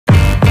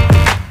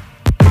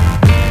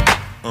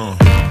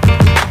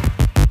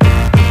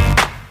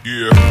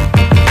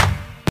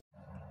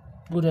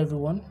Good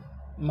everyone,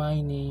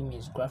 my name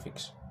is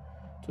Graphics.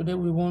 Today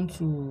we want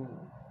to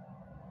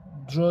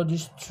draw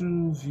these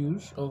two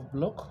views of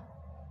block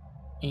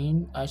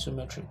in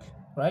isometric,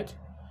 right?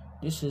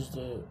 This is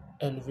the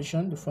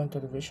elevation, the front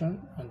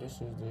elevation, and this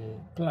is the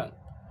plan.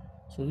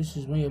 So this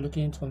is when you're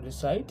looking at it from the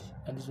side,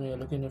 and this is when you're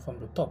looking at it from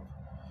the top.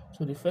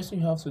 So the first thing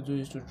you have to do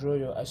is to draw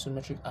your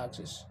isometric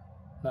axis.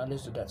 Now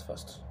let's do that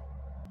first.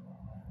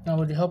 Now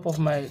with the help of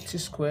my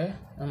t-square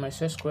and my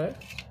set square,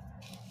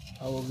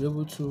 I will be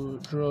able to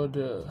draw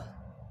the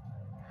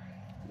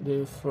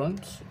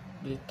front,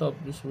 the top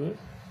this way,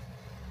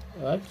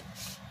 right?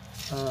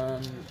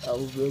 And I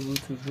will be able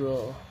to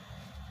draw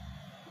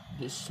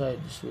this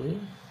side this way,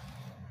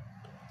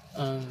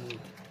 and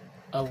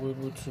I will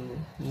be able to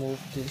move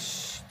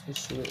this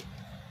way.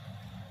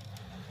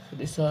 So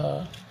these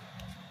are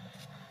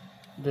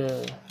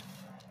the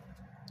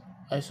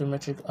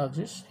isometric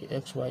axis, the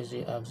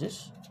XYZ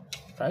axis,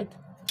 right?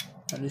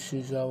 And this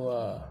is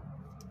our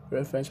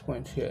reference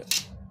point here.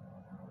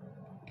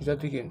 Is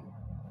that again?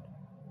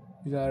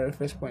 Is our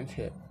reference point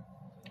here.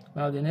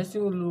 Now the next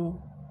thing we'll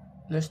do,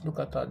 let's look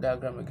at our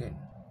diagram again.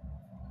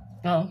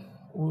 Now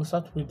we'll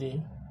start with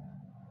the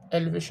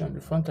elevation,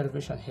 the front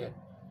elevation here.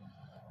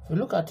 If you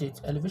look at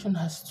it, elevation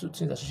has two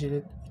things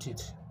associated with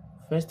it.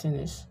 First thing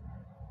is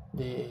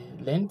the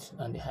length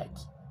and the height.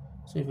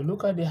 So if you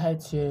look at the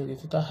height here, the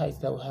total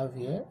height that we have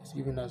here is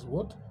given as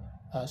what?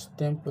 As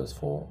 10 plus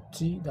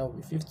 40, that will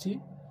be 50.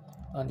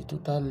 And the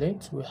total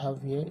length we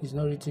have here is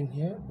not written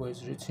here, but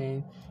it's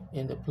written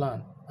in the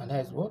plan, and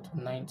that is what?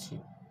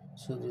 90.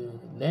 So the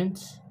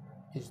length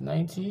is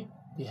 90,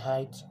 the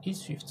height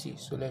is 50.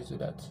 So let's do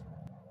that.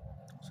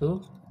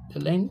 So the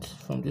length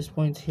from this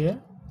point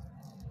here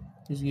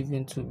is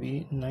given to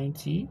be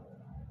 90.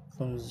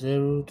 From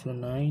 0 to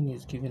 9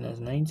 is given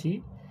as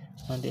 90,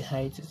 and the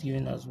height is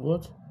given as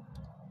what?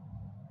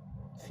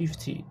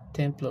 50.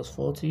 10 plus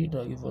 40, that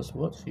will give us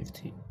what?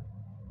 50.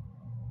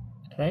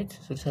 Right,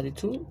 so these are the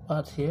two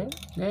parts here.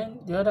 Then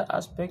the other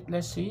aspect,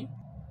 let's see.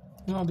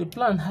 Now the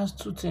plan has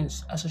two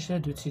things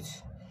associated with it,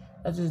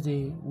 that is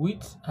the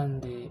width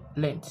and the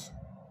length,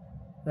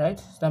 right?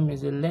 So that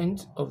means the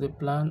length of the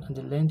plan and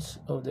the length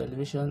of the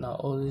elevation are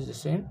always the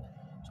same.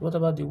 So what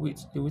about the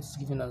width? The width is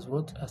given as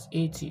what? As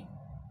 80. You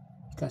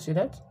can see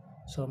that.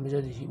 So I'll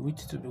measure the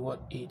width to be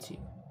what? 80.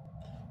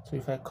 So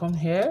if I come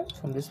here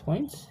from this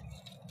point,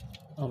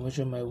 I'll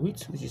measure my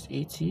width, which is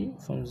 80.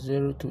 From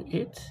 0 to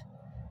 8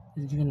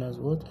 is given as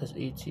what? As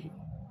 80,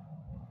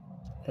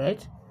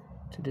 right?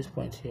 To this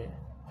point here.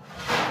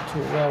 So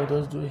what I'll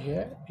just do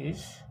here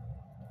is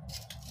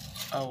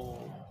I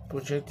will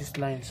project these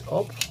lines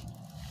up.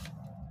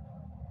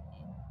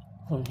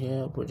 From here,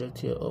 I'll project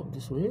here up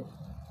this way,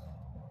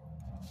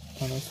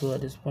 and also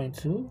at this point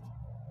too,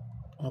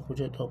 I'll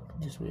project up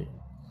this way.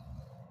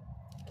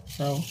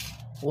 Now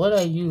what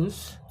I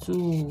use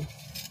to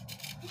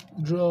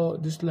draw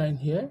this line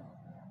here,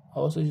 I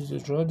also use to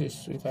draw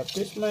this. So if I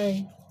place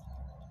my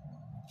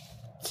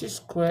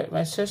t-square,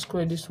 my set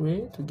square this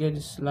way to get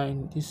this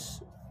line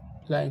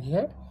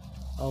here,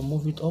 I'll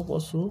move it up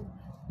also,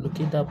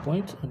 locate that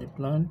point on the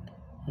plan.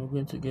 I'm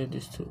going to get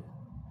this too,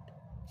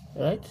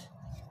 right?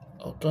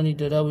 I'll turn it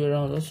the other way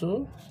around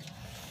also.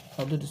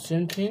 I'll do the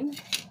same thing.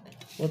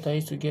 What I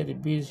used to get the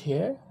base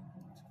here,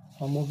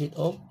 I'll move it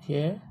up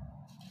here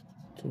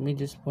to meet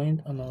this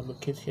point, and I'll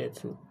locate here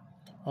too.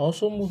 I'll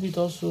also move it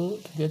also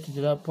to get to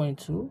the other point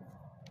too,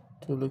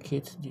 to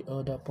locate the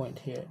other point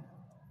here,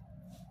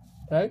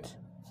 right?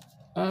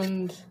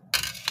 And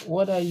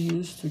what I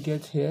use to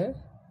get here,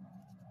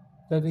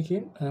 that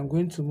again, and I'm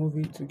going to move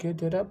it to get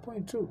the other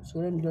point too. So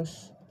let me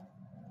just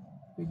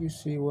make you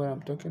see what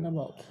I'm talking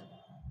about.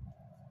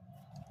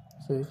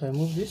 So if I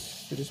move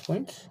this to this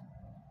point,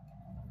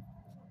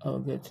 I'll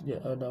get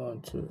the other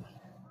one too.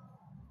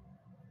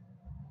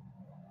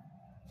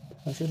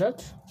 I see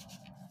that?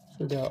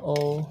 So they are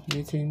all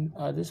meeting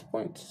at this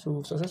point. So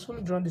we've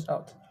successfully drawn this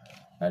out.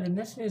 Now the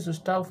next thing is to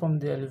start from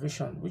the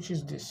elevation, which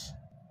is this.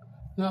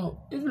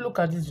 Now if you look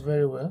at this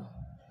very well,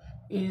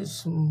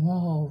 it's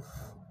more of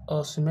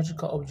a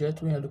symmetrical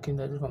object when you're looking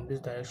at it from this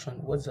direction.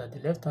 What's at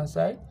the left hand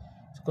side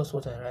is because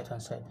what's at the right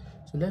hand side.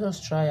 So let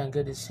us try and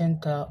get the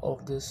center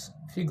of this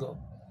figure.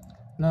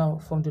 Now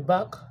from the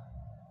back,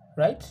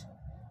 right,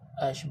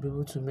 I should be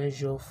able to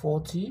measure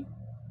 40,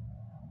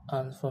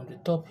 and from the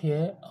top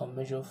here I'll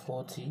measure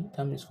 40.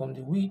 That means from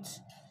the width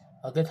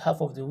I'll get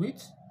half of the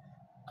width,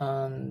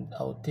 and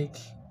I'll take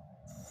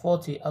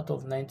 40 out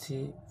of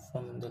 90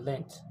 from the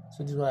length.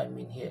 So this is what I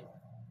mean here.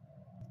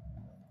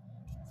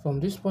 From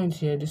this point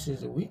here, this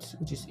is the width,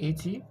 which is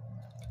 80.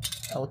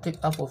 I'll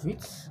take half of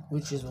it,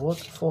 which is what?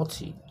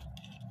 40.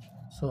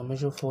 So I'll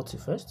measure 40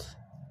 first.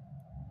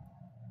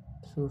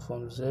 So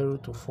from 0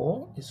 to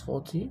 4 is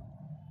 40.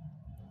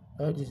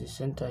 Right, this is the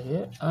center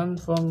here,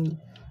 and from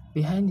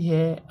behind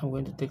here I'm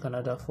going to take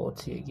another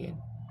 40 again,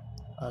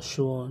 as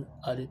shown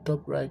at the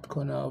top right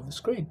corner of the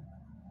screen.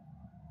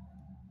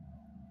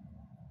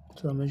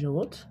 So I measure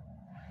what?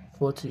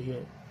 40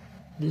 here.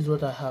 This is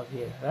what I have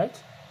here, right?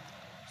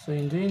 So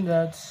in doing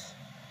that,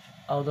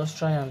 I'll just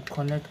try and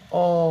connect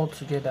all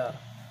together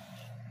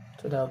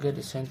so that I'll get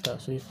the center.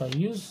 So if I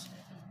use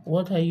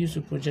what I use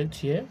to project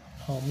here,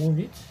 I'll move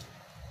it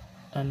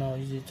and I'll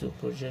use it to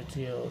project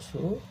here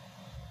also.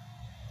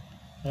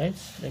 Right,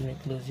 let me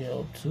close here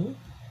up too.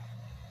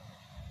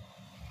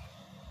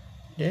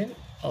 Then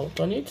I'll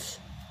turn it.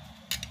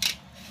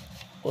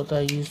 What I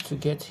used to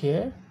get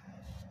here,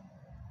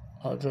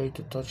 I'll draw it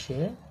to touch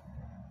here,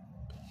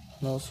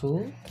 and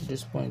also to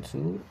this point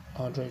too,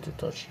 I'll draw it to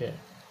touch here.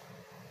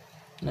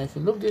 Now if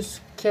you look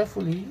this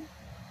carefully,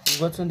 we've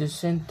gotten the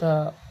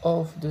center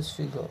of this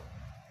figure,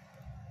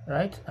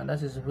 right? And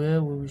that is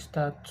where we will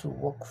start to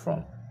work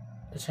from,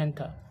 the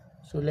center.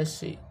 So let's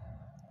see.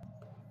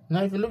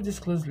 Now if you look this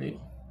closely,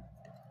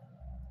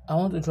 I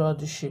want to draw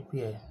this shape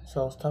here,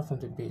 so I'll start from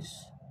the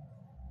base.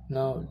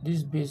 Now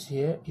this base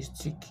here is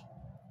thick.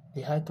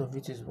 The height of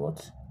it is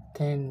what?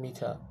 10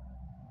 meters,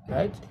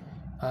 right?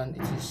 And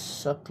it is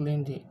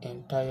circling the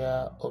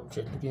entire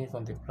object, looking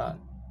from the plan.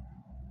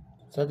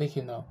 Start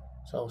taking now.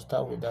 So I'll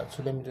start with that.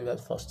 So let me do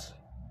that first.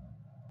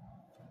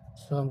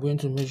 So I'm going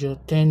to measure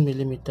 10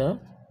 millimeters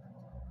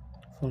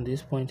from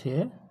this point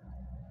here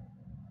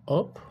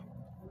up.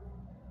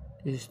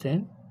 This is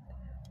 10,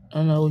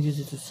 and I will use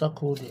it to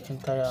circle the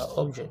entire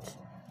object.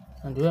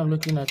 And the way I'm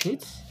looking at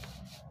it,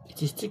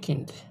 it is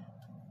thickened.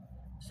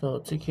 So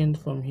thickened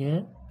from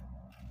here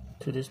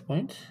to this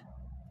point,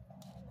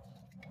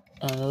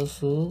 and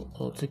also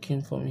I'll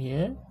thicken from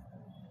here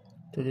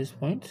to this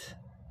point.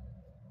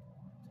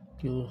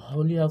 You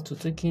only have to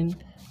thicken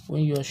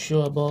when you are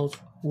sure about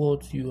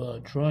what you are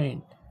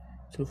drawing.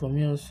 So from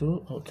here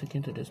also I'll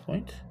thicken to this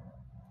point,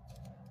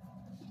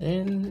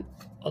 then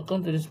I'll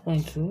come to this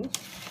point too.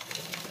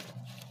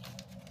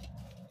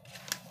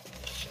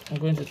 I'm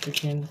going to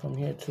thicken from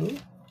here too.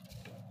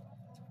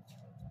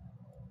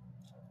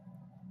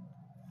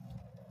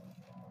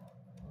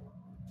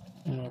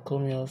 And I'll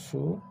come here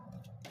also.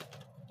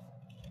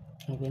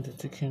 I'm going to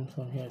thicken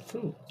from here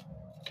too.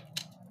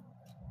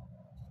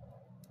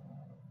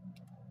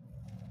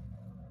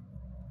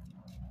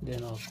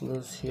 Then I'll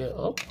close here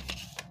up.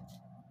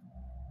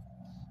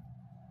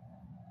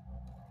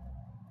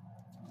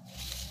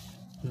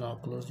 And I'll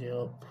close here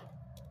up.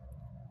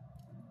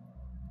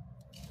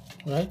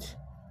 Right?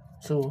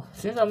 So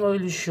since I'm not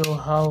really sure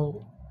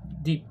how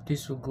deep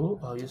this will go,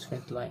 I'll use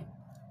faint line.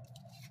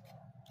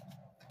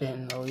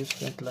 Then I'll use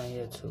faint line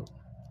here too.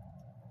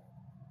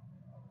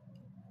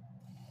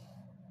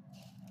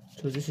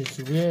 So this is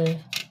where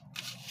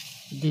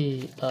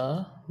they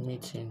are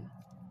meeting.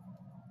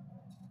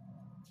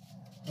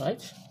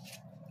 Right?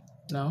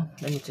 Now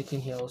let me take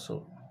in here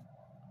also.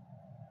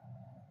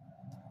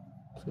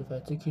 So if I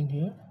take in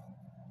here,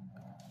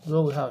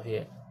 what we have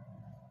here.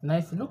 Now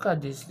if you look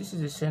at this, this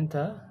is the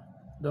center.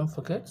 Don't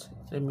forget,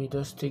 let me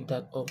just take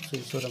that up so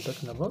you see what I'm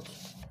talking about.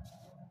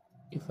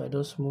 If I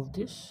just move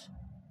this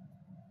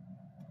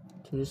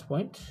to this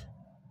point,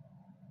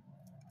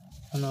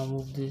 and I'll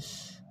move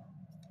this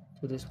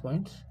to this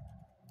point,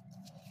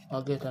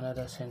 I'll get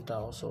another center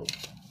also.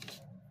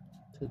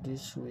 So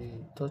this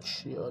will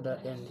touch the other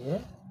end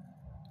here,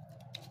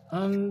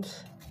 and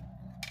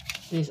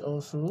this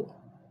also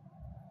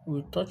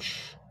will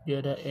touch the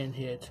other end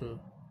here too.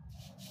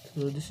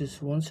 So this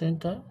is one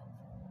center,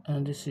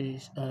 and this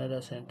is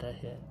another center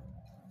here.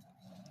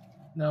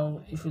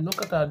 Now if you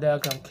look at our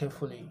diagram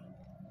carefully,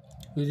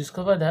 you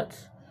discover that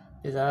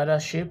there's another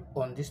shape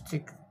on this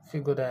thick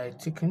figure that I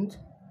thickened.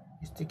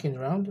 It's thickened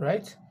round,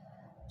 right?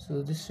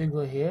 So this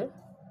figure here,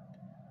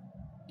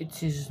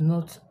 it is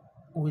not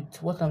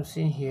with what I'm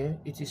seeing here,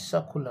 it is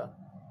circular,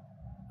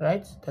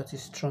 right? That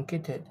is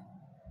truncated.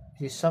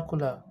 It is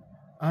circular,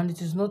 and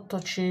it is not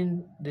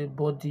touching the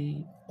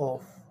body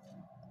of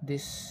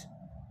this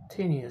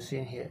thing you're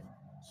seeing here.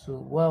 So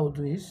what I'll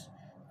do is,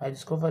 I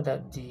discovered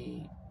that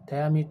the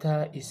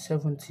diameter is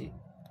 70.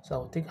 So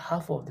I'll take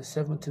half of the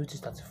 70, which is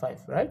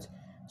 35, right?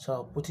 So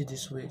I'll put it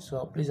this way. So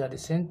I'll place at the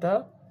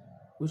center,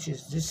 which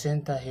is this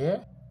center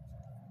here,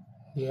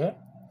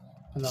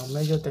 and I'll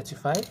measure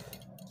 35.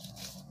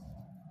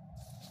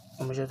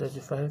 I'll measure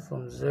 35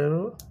 from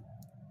 0,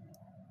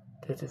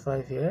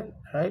 35 here,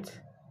 right?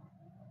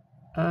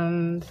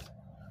 And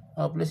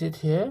I'll place it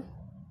here.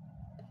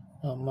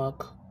 I'll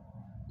mark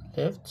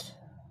left,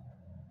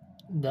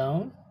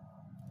 down,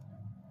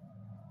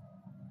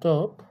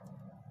 top,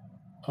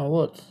 and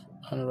what?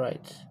 And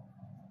right.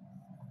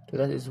 So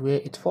that is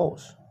where it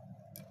falls.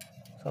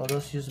 So I'll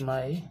just use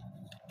my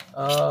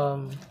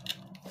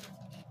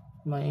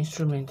my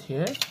instrument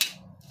here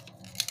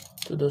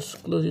to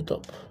just close it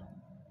up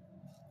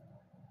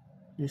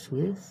this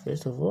way.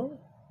 First of all,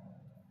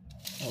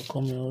 I'll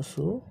come here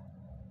also,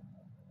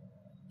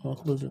 I'll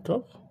close it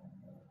up,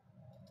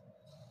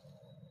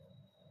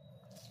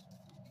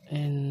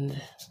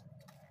 and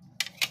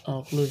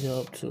I'll close it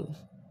up too.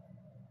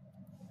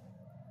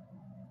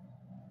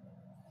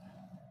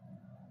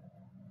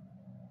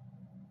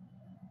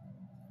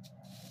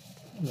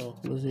 Now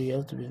close it, you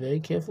have to be very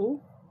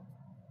careful.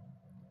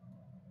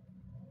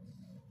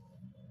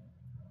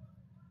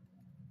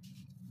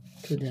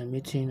 So they are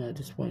meeting at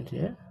this point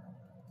here,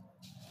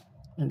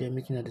 and they're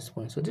meeting at this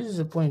point. So this is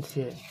a point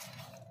here.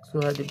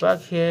 So at the back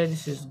here,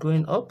 this is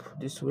going up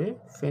this way,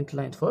 faint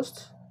line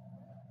first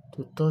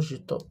to touch the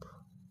top.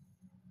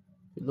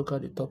 You look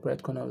at the top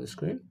right corner of the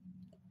screen.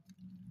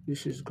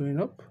 This is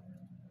going up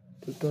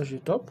to touch the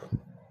top,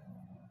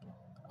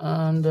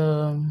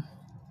 and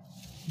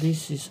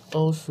this is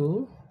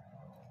also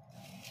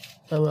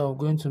that way. I'm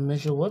going to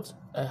measure what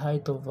a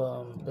height of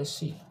let's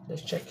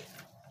check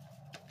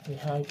a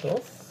height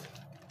of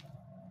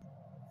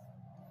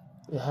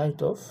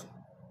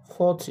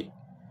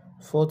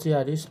 40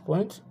 at this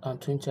point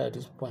and 20 at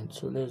this point.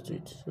 So let's do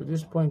it. So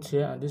this point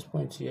here and this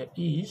point here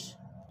is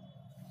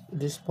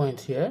this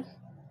point here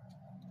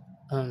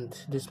and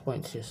this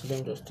point here. So let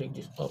me just take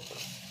this up.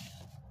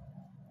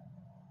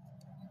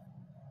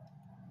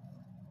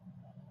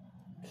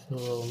 So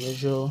I'll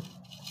measure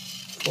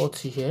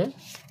 40 here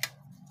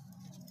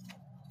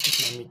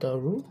with my meter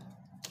rule.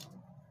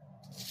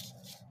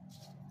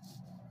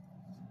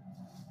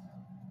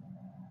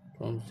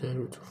 From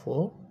 0 to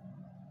 4.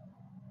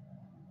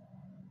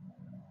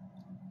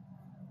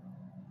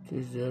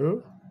 To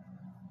 0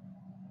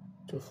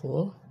 to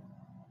 4.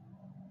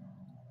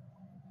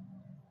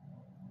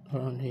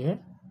 Around here.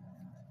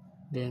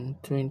 Then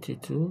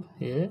 22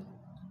 here.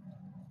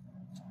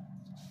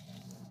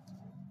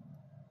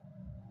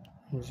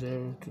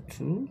 0 to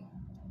 2.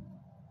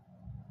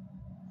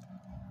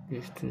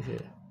 These two here.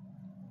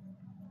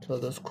 So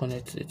I'll just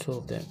connect the two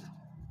of them.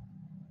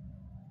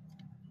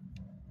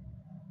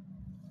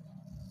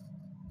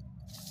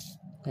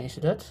 Can you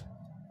see that?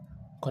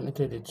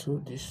 Connected the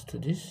two, this to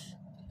this.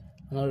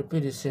 And I'll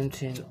repeat the same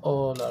thing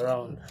all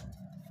around.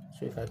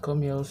 So if I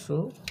come here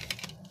also,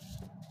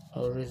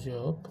 I'll raise it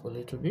up a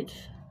little bit.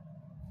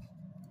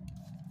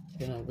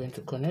 Then I'm going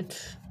to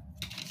connect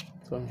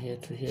from here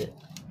to here.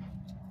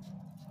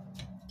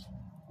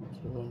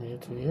 So from here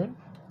to here,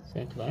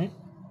 faint line.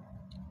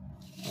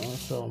 And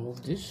also I'll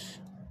move this.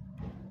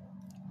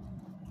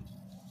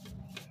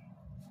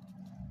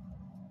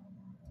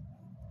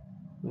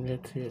 From here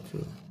to here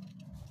too.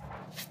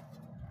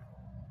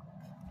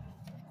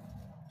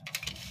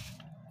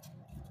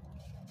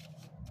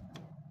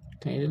 You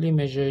can easily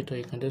measure it, or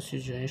you can just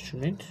use your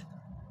instrument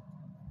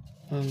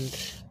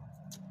and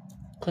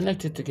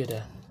connect it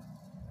together.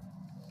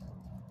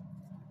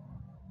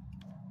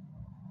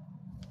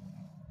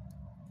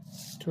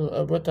 So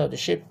I brought out the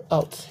shape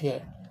out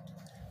here.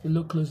 If you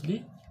look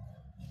closely,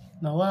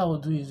 now what I will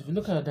do is, if you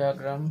look at the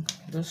diagram,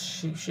 this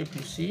shape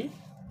you see,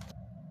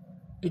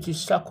 it is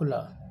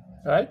circular,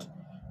 right?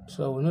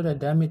 So we know the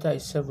diameter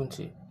is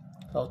 70.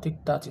 So I'll take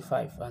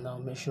 35 and I'll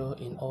measure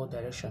in all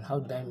directions. How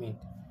do I mean?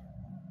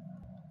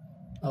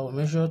 I will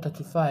measure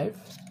 35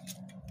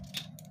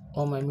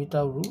 on my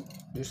meter rule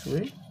this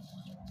way.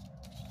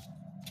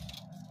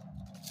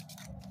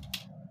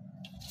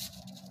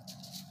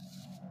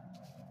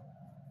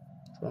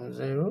 From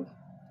 0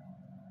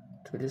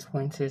 to this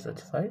point here is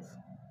 35.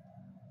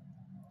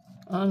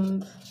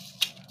 And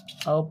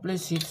I'll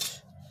place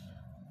it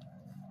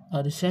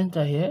at the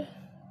center here.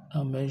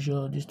 I'll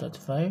measure this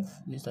 35,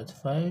 this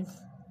 35,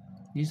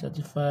 this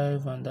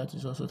 35, and that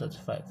is also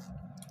 35.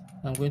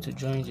 I'm going to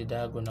join the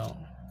diagonal.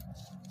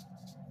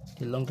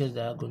 The longest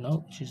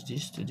diagonal, which is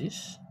this to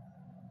this,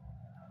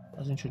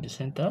 passing through the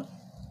center.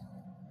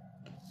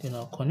 Then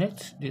I'll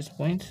connect this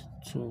point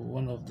to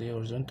one of the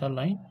horizontal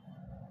line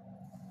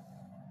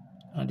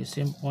and the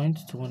same point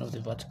to one of the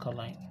vertical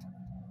line.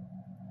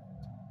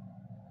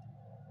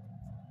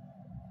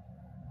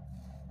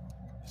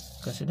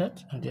 You can see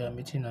that, and they are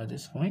meeting at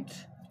this point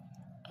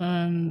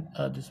and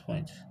at this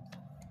point.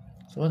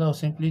 So what I'll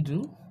simply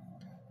do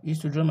is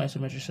to draw my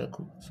isometric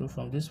circle. So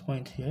from this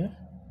point here,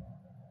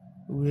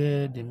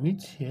 where they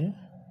meet here,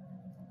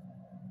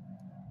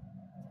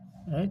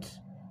 right,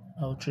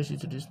 I'll trace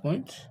it to this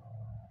point,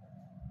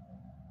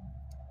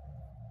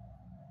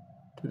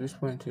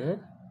 here,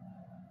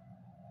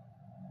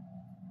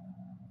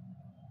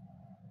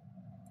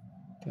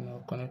 then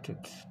I'll connect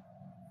it.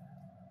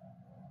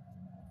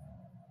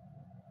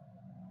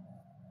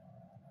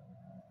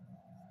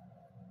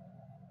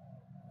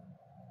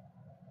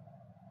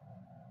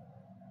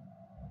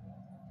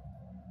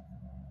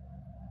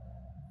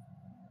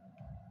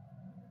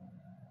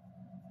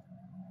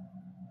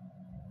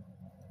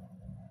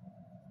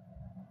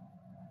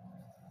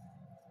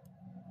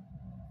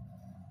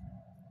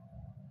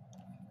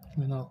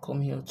 And I'll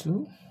come here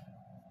too.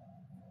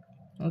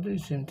 I'll do the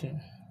same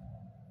thing.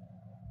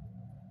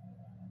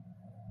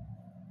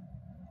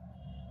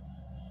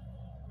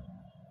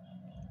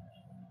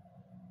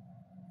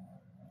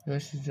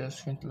 This is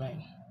just faint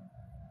line.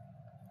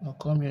 I'll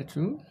come here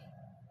too.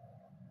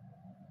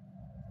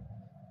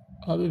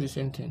 I'll do the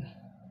same thing.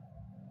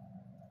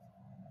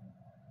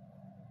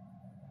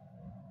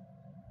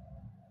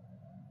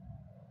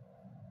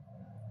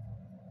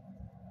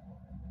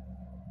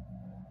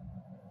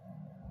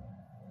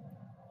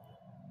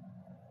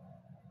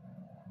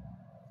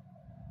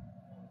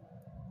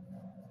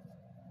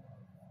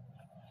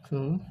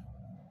 So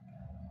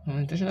I'm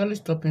intentionally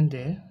stopping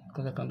there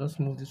because I can just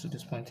move this to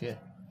this point here.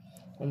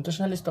 I'm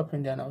intentionally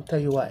stopping there and I'll tell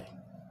you why.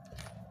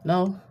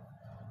 Now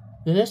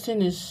the next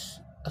thing is,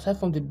 aside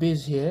from the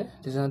base here,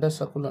 there's another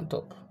circle on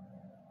top.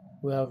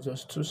 We have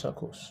just two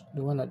circles,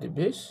 the one at the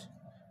base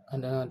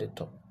and the one at the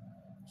top.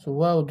 So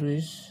what I'll do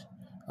is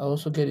I'll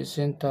also get the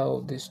center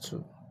of these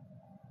two.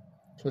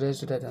 So let's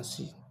do that and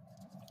see.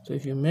 So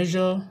if you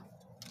measure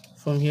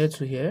from here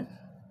to here,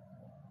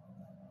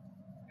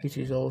 it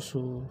is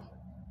also,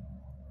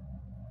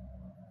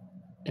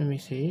 let me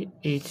say,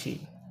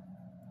 80,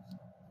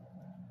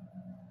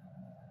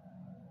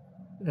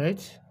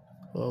 right?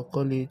 Or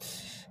call it,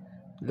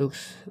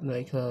 looks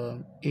like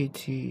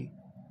 80,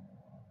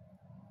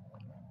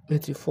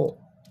 84.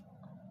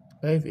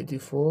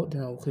 584,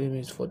 then I'll claim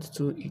it's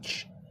 42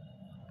 each.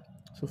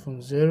 So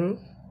from 0,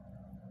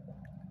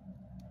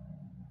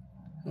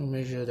 I'll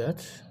measure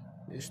that.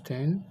 This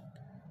 10,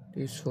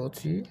 this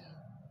 40,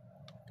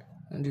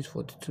 and this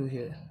 42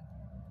 here.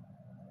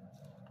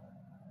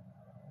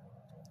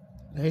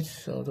 Right,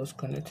 so I'll just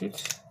connect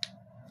it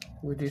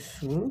with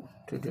this rule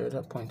to the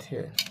other point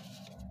here.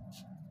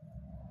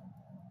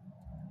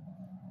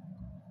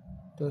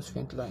 Just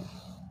faint line.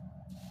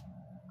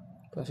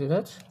 Can you see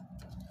that?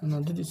 And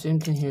I'll do the same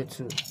thing here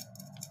too.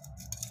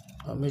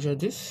 I'll measure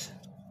this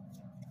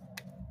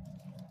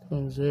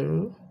from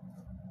 0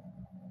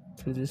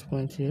 to this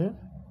point here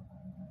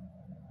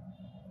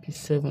is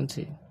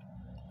 70,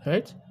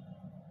 right?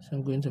 So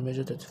I'm going to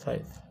measure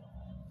 35.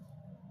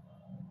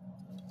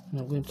 And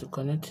I'm going to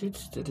connect it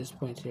to this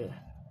point here.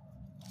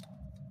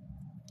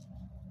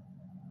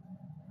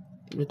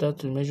 Better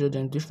to measure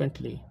them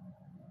differently.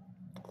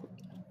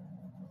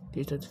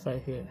 The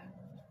 35 here.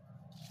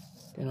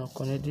 Then I'll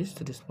connect this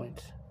to this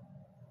point.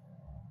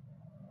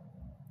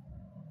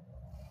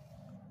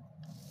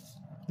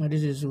 Now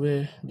this is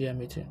where they are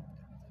meeting.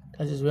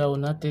 That is where I will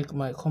now take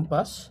my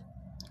compass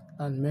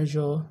and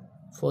measure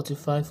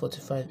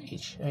 45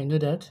 each. I know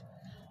that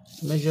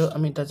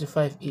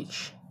 35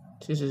 each.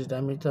 This is the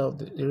diameter of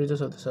the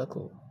radius of the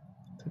circle.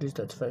 So this is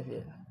 35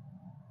 here.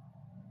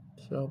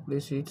 So I'll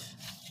place it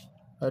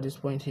at this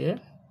point here.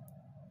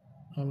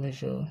 I'll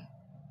measure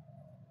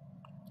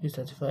this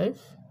 35.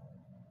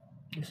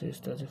 This is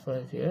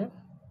 35 here.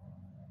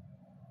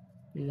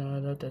 This is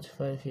another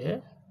 35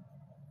 here.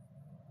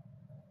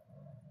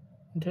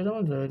 The other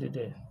one's already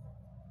there.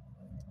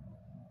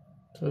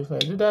 So if I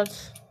do that,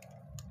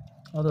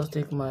 I'll just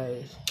take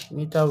my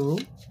meter rule.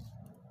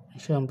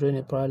 Make sure I'm drawing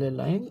a parallel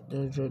line.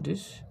 Just draw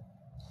this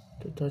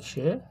to touch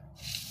here.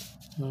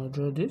 And I'll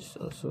draw this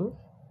also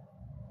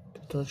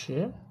to touch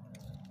here.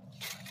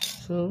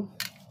 So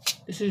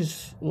this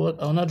is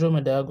what I'll now draw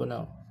my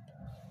diagonal.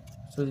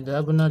 So the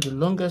diagonal, the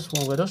longest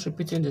one, we're just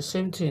repeating the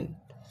same thing.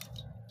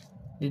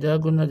 The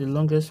diagonal, the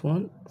longest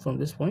one from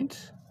this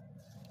point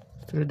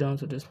straight down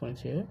to this point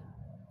here.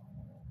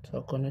 So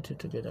I'll connect it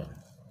together.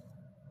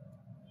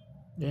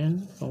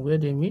 Then from where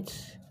they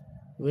meet,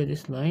 where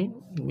this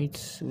line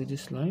meets with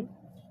this line,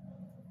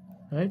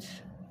 right?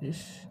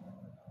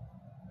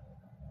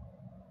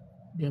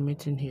 They're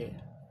meeting here.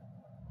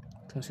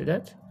 Can you see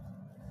that?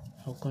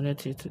 I'll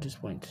connect it to this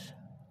point.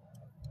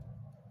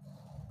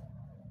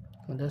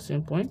 From that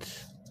same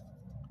point,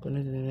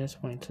 connect to the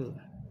next point too.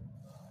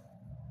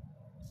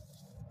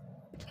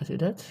 Can you see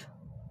that?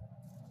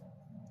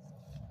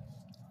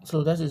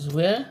 So that is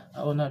where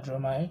I will now draw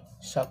my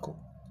circle.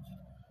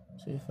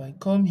 So if I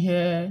come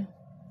here,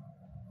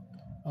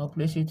 I'll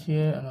place it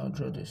here and I'll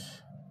draw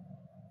this.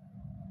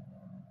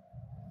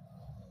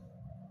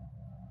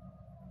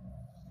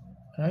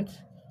 Right?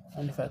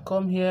 And if I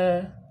come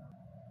here,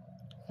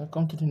 I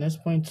come to the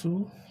next point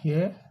too,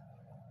 here,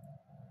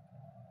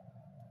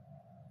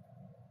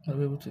 I'll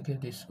be able to get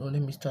this. Or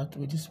let me start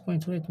with this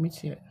point where it meets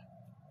here.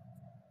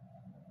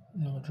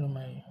 And I'll draw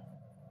my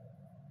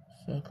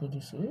circle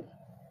this way.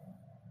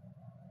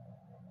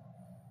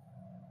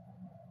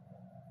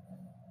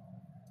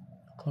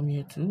 Come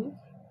here too.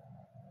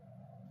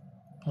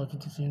 I'll do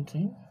the same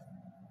thing.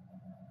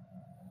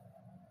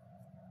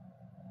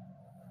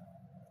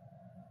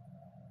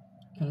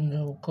 And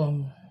I will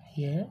come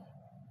here.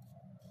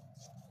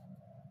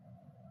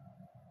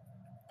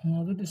 And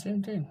I'll do the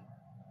same thing.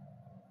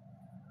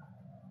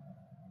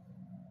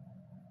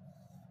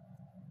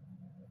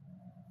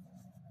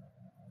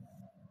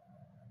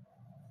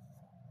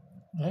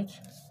 Right?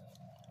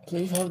 So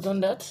if I've done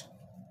that,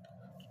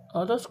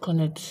 I'll just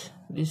connect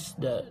this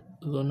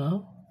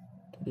diagonal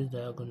to this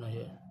diagonal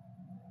here.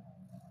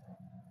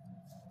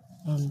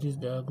 And this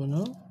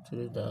diagonal to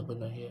this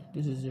diagonal here.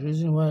 This is the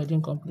reason why I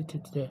didn't complete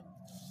it there.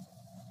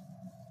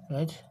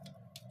 Right?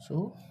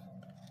 So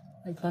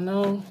I can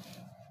now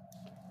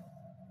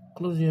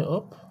close here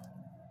up.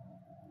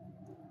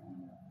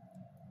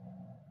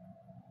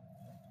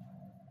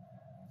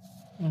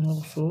 And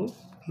also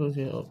close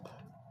here up.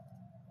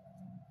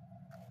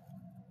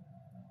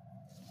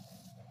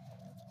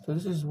 So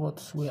this is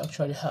what we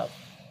actually have.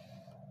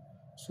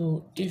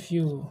 So if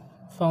you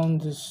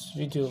found this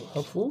video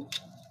helpful,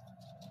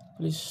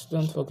 please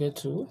don't forget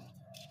to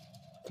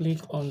click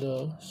on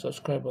the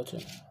subscribe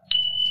button.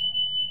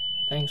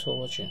 Thanks for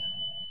watching.